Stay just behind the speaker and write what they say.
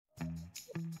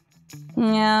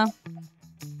Yeah.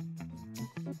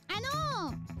 I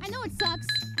know it sucks.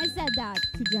 I said that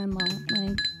to Gemma.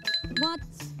 Like, what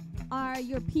are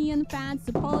European fans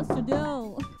supposed to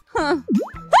do? Huh.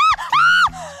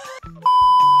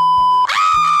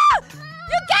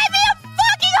 You gave me a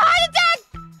fucking heart attack!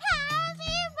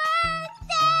 Happy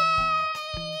birthday!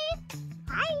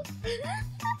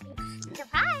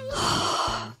 Hi!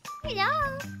 Hello!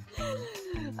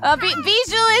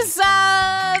 Bijou is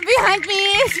behind me!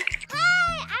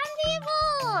 Hi! I'm Bijou!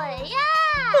 Yeah!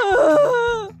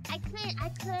 I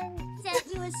couldn't send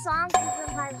you a song because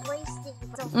of my voice thing,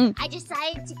 so I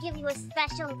decided to give you a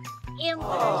special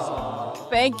impression.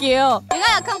 Thank you. You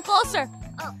gotta come closer.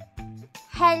 Oh.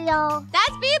 Hello.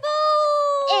 That's Bibu!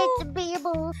 It's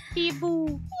Bibu.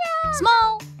 Bibu. Yeah.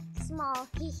 Small. Small.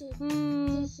 Hee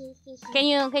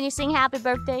Can you sing happy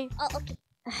birthday? Oh, okay.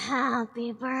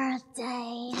 Happy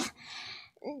birthday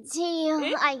to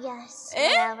you. I guess.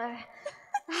 Whatever.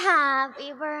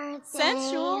 Happy birthday.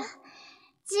 Sensual.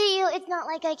 To you. It's not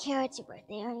like I care it's your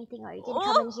birthday or anything, or you didn't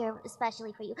come in here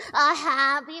especially for you.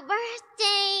 Happy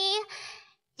birthday,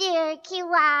 dear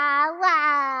Kiara.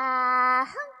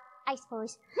 I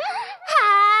suppose.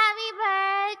 Happy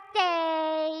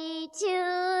birthday to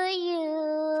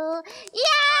you.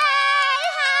 Yay!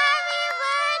 Happy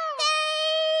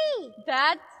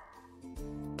birthday!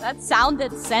 That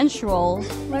sounded sensual.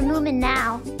 We're moving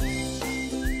now.